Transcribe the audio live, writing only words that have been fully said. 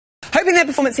Hoping their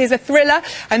performance is a thriller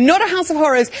and not a house of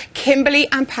horrors, Kimberley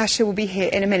and Pasha will be here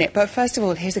in a minute. But first of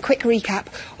all, here's a quick recap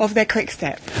of their quick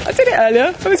step. I did it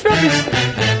earlier, but it's rubbish.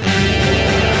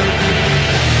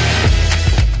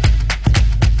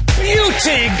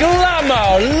 Beauty,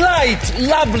 glamour, light,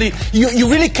 lovely. You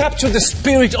really capture the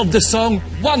spirit of the song.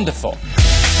 Wonderful.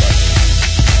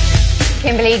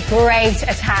 Kimberley, great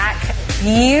attack.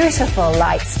 Beautiful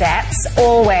light steps.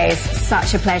 Always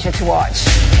such a pleasure to watch.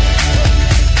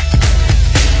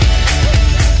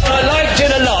 I liked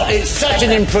it a lot. It's such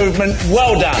an improvement.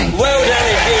 Well done. Well done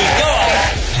indeed. Go on.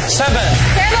 7.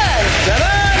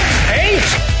 8.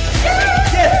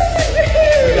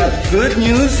 We got good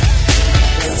news.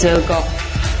 Still got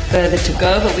further to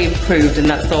go, but we improved, and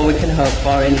that's all we can hope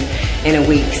for in a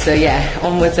week. So yeah,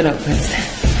 onwards and upwards.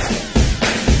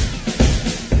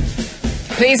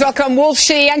 Please welcome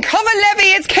Walshy and Kovalev.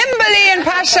 It's Kimberley and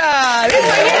Pasha.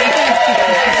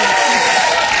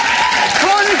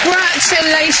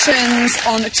 Congratulations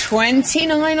on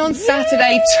 29 on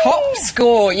Saturday. Top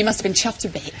score. You must have been chuffed to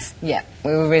bits. Yeah,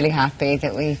 we were really happy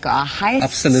that we got our highest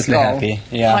Absolutely score. happy,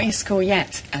 yeah. Highest score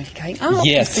yet. Okay. Oh,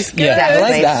 yes, this is good. yeah, I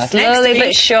like that. Slowly but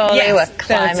week, surely yes, we're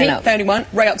climbing 30, up. 31,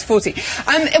 right up to 40.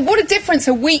 What a difference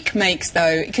a week makes,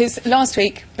 though, because last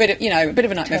week, a bit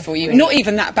of a nightmare for you. Not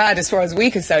even that bad as far as a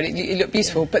week or so. You look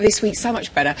beautiful, but this week so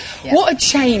much better. Yeah. What a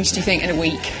change, do you think, in a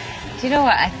week? Do you know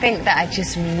what? I think that I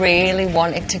just really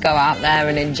wanted to go out there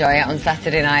and enjoy it on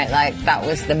Saturday night. Like, that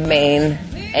was the main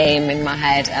aim in my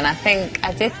head, and I think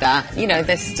I did that. You know,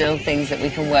 there's still things that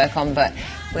we can work on, but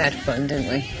we had fun,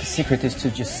 didn't we? The secret is to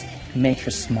just make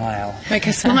her smile. Make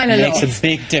her smile a lot. Makes a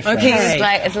big difference. Okay. It was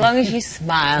like, as long as you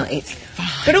smile, it's fine.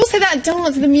 But also that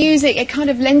dance, the music, it kind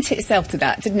of lent itself to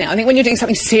that, didn't it? I think when you're doing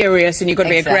something serious and you've got to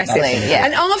be aggressive. Yeah.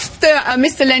 And after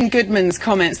Mr. Len Goodman's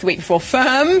comments the week before,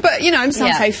 firm, but, you know,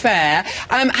 some say fair,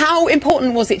 how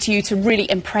important was it to you to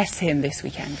really impress him this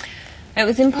weekend? It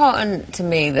was important to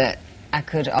me that I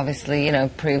could obviously, you know,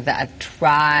 prove that I'd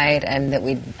tried and that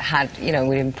we'd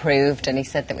improved, and he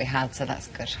said that we had, so that's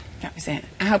good. That was it.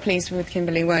 How pleased with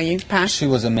Kimberley were you, Pash? She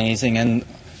was amazing, and,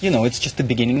 you know, it's just the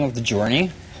beginning of the journey.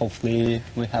 Hopefully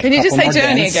we have Can you just say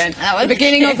journey again? That was the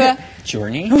beginning of a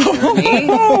journey.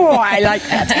 Oh, I like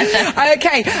that.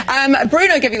 Okay,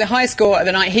 Bruno gave you the high score of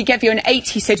the night. He gave you an 8.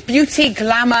 He said beauty,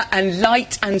 glamour and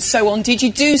light and so on. Did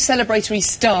you do celebratory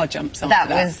star jumps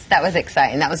after that? That was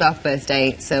exciting. That was our first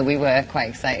date, so we were quite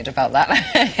excited about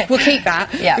that. We'll keep that.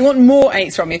 Yeah. We want more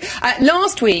 8s from you.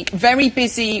 Last week, very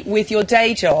busy with your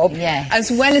day job. Yes.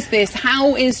 As well as this,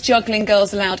 how is juggling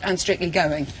Girls Aloud and Strictly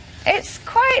going? It's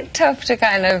quite tough to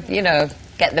kind of, you know,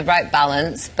 get the right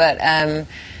balance, but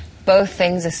both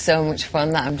things are so much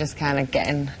fun that I'm just kind of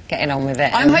getting on with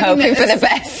it. I'm hoping for the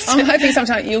best. I'm hoping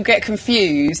sometimes you'll get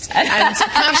confused and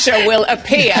Pasha will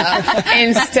appear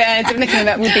instead. I think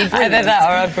that would be brilliant. Either that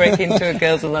or I'll break into a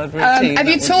Girls Aloud routine. Have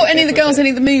you taught any of the girls any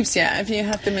of the moves yet? Have you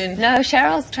had them in? No,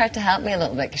 Cheryl's tried to help me a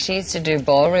little bit because she used to do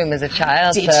ballroom as a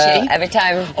child. Did so she? Every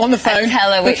time on the phone, I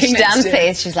tell her which dance it it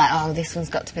is, she's like, oh, this one's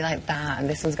got to be like that and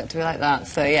this one's got to be like that.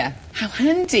 So, yeah. How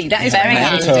handy. That is very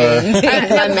handy.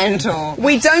 My mentor.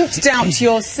 We don't doubt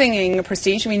your singing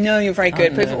prestige. We know you're very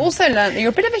good, but we've also learned that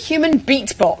you're a bit of a human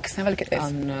beatbox. Have a look at this.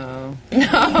 Oh, no.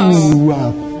 Ooh,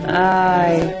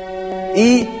 Ay.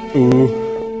 E, ooh,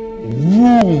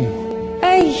 woo.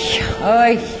 Ay.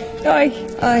 Ay. Ay.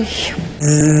 Ay.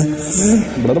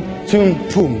 Tum,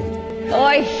 tum.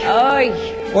 Ay. Ay.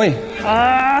 Oi.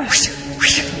 Ah.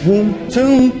 Boom,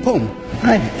 tum, pum.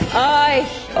 Ay. Ay.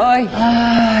 Ay.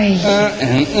 Ay.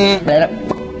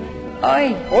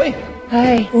 Ay. Oi.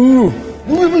 Ay. Ooh.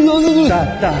 Da,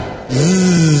 da.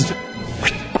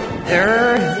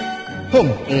 Pum.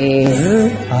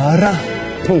 Ara.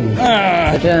 Pum.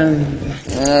 Ay,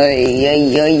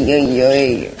 ay, ay, ay,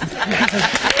 ay.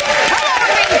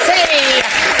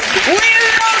 We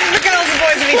love the girls and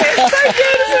boys of it. It's so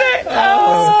good, isn't it?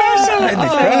 Oh, special. Made me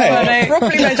cry.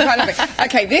 Properly made you cry laughing.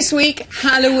 Okay, this week,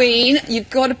 Halloween. You've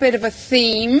got a bit of a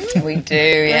theme. We do,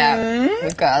 yeah.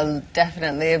 We've got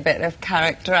definitely a bit of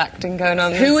character acting going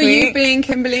on this Who are week. you being,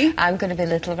 Kimberley? I'm going to be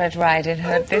Little Red Riding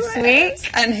Hood this week.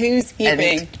 And who's he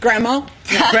being? Grandma?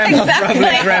 Grandma, probably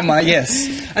grandma, yes.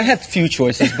 I had a few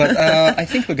choices, but I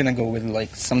think we're gonna go with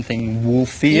like something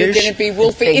wolfy-ish. You're going to be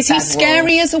Wolfie. Big Is he bad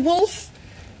scary as a wolf?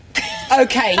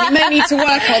 Okay, you may need to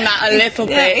work on that a little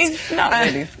bit. It's not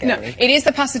really scary. No, it is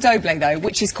the Paso Doble, though,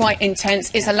 which is quite intense.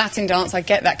 It's a Latin dance. I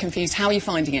get that confused. How are you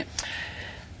finding it?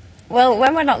 Well,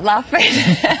 when we're not laughing,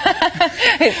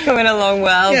 it's coming along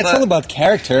well. Yeah, it's but all about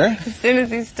character. as soon as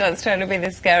he starts trying to be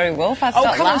the scary wolf, I start Oh,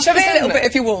 come on, laughing. show us a little bit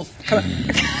of your wolf. Come on.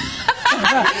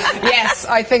 Yes,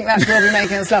 I think that will be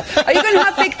making us laugh. Are you going to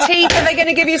have big teeth? Are they going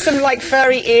to give you some, like,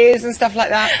 furry ears and stuff like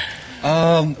that?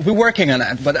 We're working on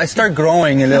that, but I start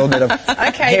growing a little bit of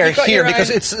hair here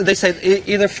because they said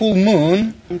either full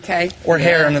moon or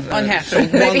hair on hair. So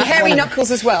maybe hairy knuckles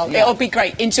as well. Yeah. It'll be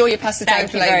great. Enjoy your Pasha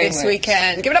Kovalev this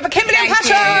weekend. Give it up for Kimberley and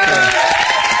Pasha!